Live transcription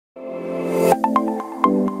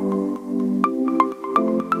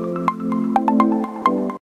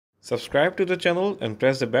Subscribe to the channel and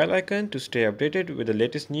press the bell icon to stay updated with the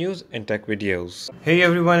latest news and tech videos. Hey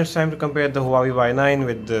everyone, it's time to compare the Huawei Y9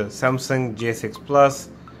 with the Samsung J6 Plus.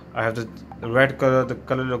 I have the red color. The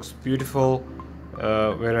color looks beautiful,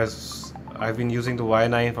 whereas I've been using the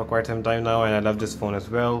Y9 for quite some time now and I love this phone as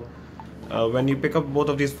well. When you pick up both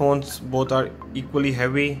of these phones, both are equally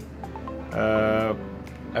heavy.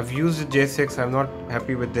 I've used the J6. I'm not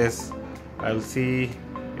happy with this. I'll see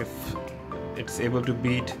if it's able to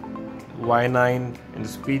beat Y9 in the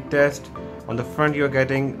speed test. On the front you're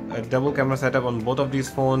getting a double camera setup on both of these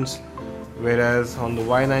phones, whereas on the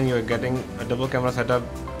Y9 you're getting a double camera setup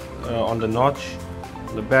on the notch.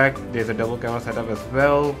 On the back there's a double camera setup as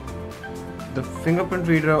well. The fingerprint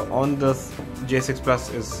reader on the J6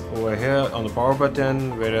 Plus is over here on the power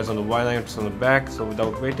button, whereas on the Y9 it's on the back. So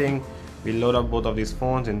without waiting, we load up both of these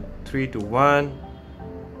phones in 3, 2, 1.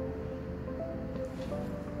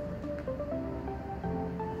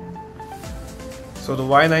 So the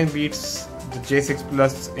Y9 beats the J6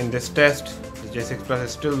 Plus in this test. The J6 Plus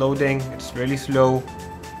is still loading, it's really slow.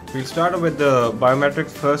 We'll start with the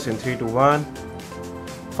biometrics first in 3, 2, 1.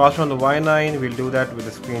 Faster on the Y9, we'll do that with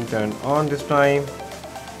the screen turned on this time.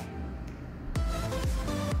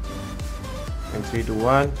 In 3, 2,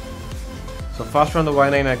 1. So faster on the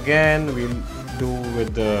Y9 again, we'll do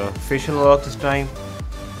with the facial unlock this time.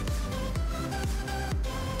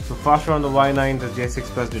 So faster on the Y9, the J6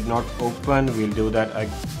 Plus did not open, we'll do that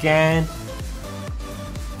again.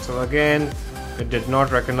 So again, it did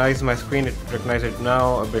not recognize my screen, it recognized it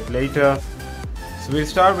now a bit later. So we'll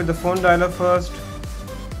start with the phone dialer first.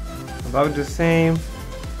 About the same.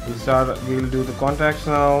 We'll do the contacts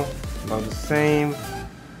now. About the same.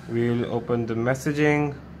 We'll open the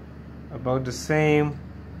messaging. About the same.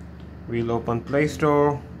 We'll open Play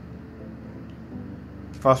Store.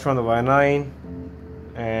 Faster on the Y9.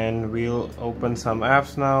 And we'll open some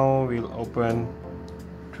apps now. We'll open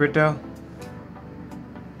Twitter.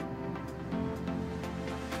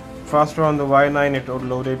 Faster on the Y9, it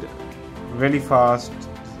loaded really fast.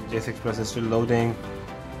 J6 Plus is still loading.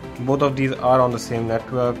 Both of these are on the same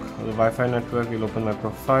network, the Wi-Fi network. We'll open my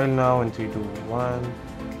profile now in 3, 2, 1.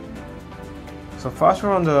 So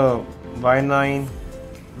faster on the Y9,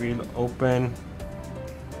 we'll open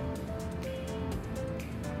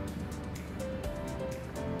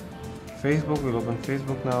Facebook. We'll open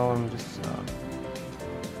Facebook now. I'm just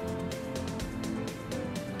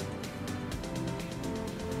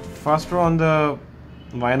faster on the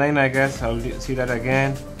Y9, I guess. I'll see that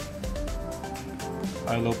again.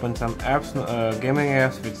 I'll open some apps, gaming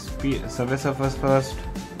apps with Subway Surfers first.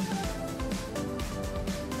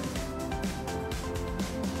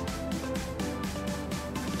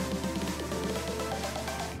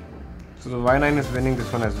 So the Y9 is winning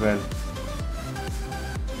this one as well.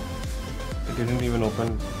 It didn't even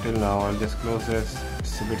open till now. I'll just close this.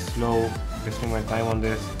 It's a bit slow, wasting my time on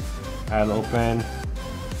this. I'll open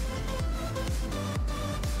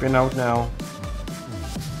Pin out now.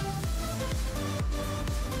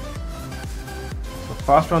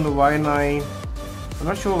 Faster on the Y9. I'm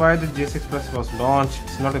not sure why the J6 Plus was launched.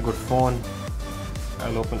 It's not a good phone.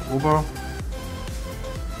 I'll open Uber.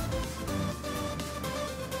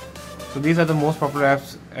 So these are the most popular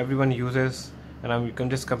apps everyone uses, and I'm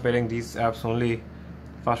just comparing these apps only.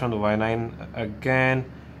 Faster on the Y9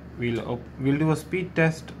 again. We'll do a speed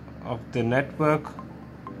test of the network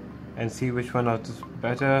and see which one is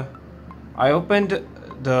better. I opened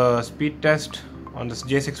the speed test on this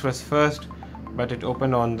J6 Plus first, but it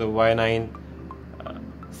opened on the Y9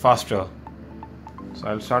 faster. So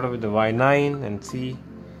I'll start with the Y9 and see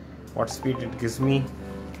what speed it gives me.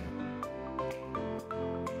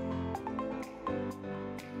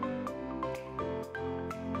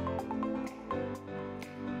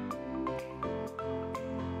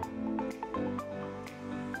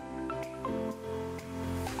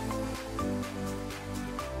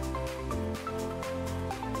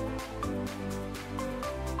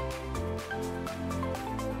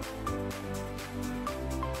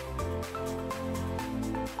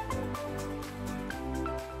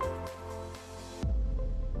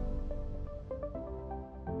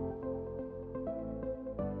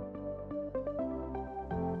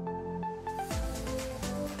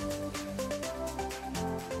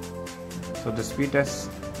 So the speed test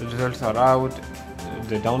results are out.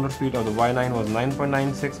 The download speed of the Y9 was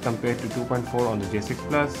 9.96 compared to 2.4 on the J6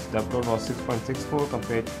 Plus. The upload was 6.64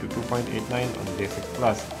 compared to 2.89 on the J6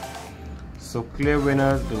 Plus. So clear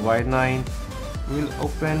winner, the Y9. We'll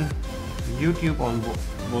open YouTube on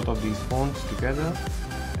both of these phones together,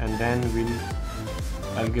 and then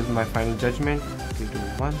I'll give my final judgment. 3, 2,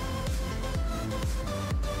 1.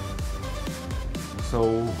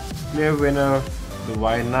 So clear winner, the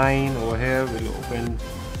Y9 over here. We'll open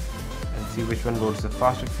and see which one loads the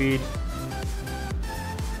faster feed.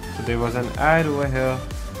 So there was an ad over here,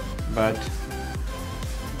 but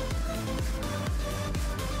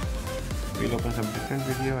we'll open some different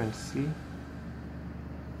video and see.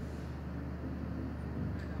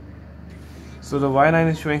 So the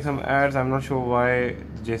Y9 is showing some ads. I'm not sure why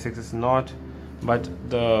the J6 is not, but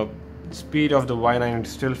the speed of the Y9 is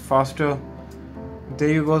still faster. There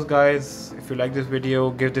you go, guys. If you like this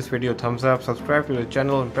video, give this video a thumbs up, subscribe to the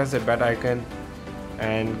channel and press the bell icon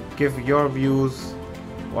and give your views.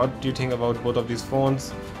 What do you think about both of these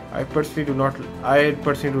phones? I personally do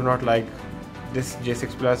not like this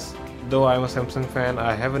J6 Plus, though I'm a Samsung fan.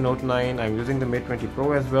 I have a Note 9, I'm using the Mate 20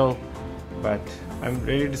 Pro as well, but I'm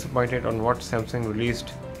really disappointed on what Samsung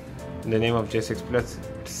released in the name of J6 Plus.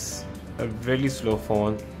 It's a really slow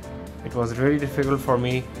phone. It was really difficult for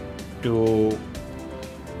me to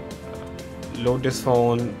load this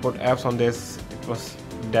phone, put apps on this. It was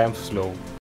damn slow.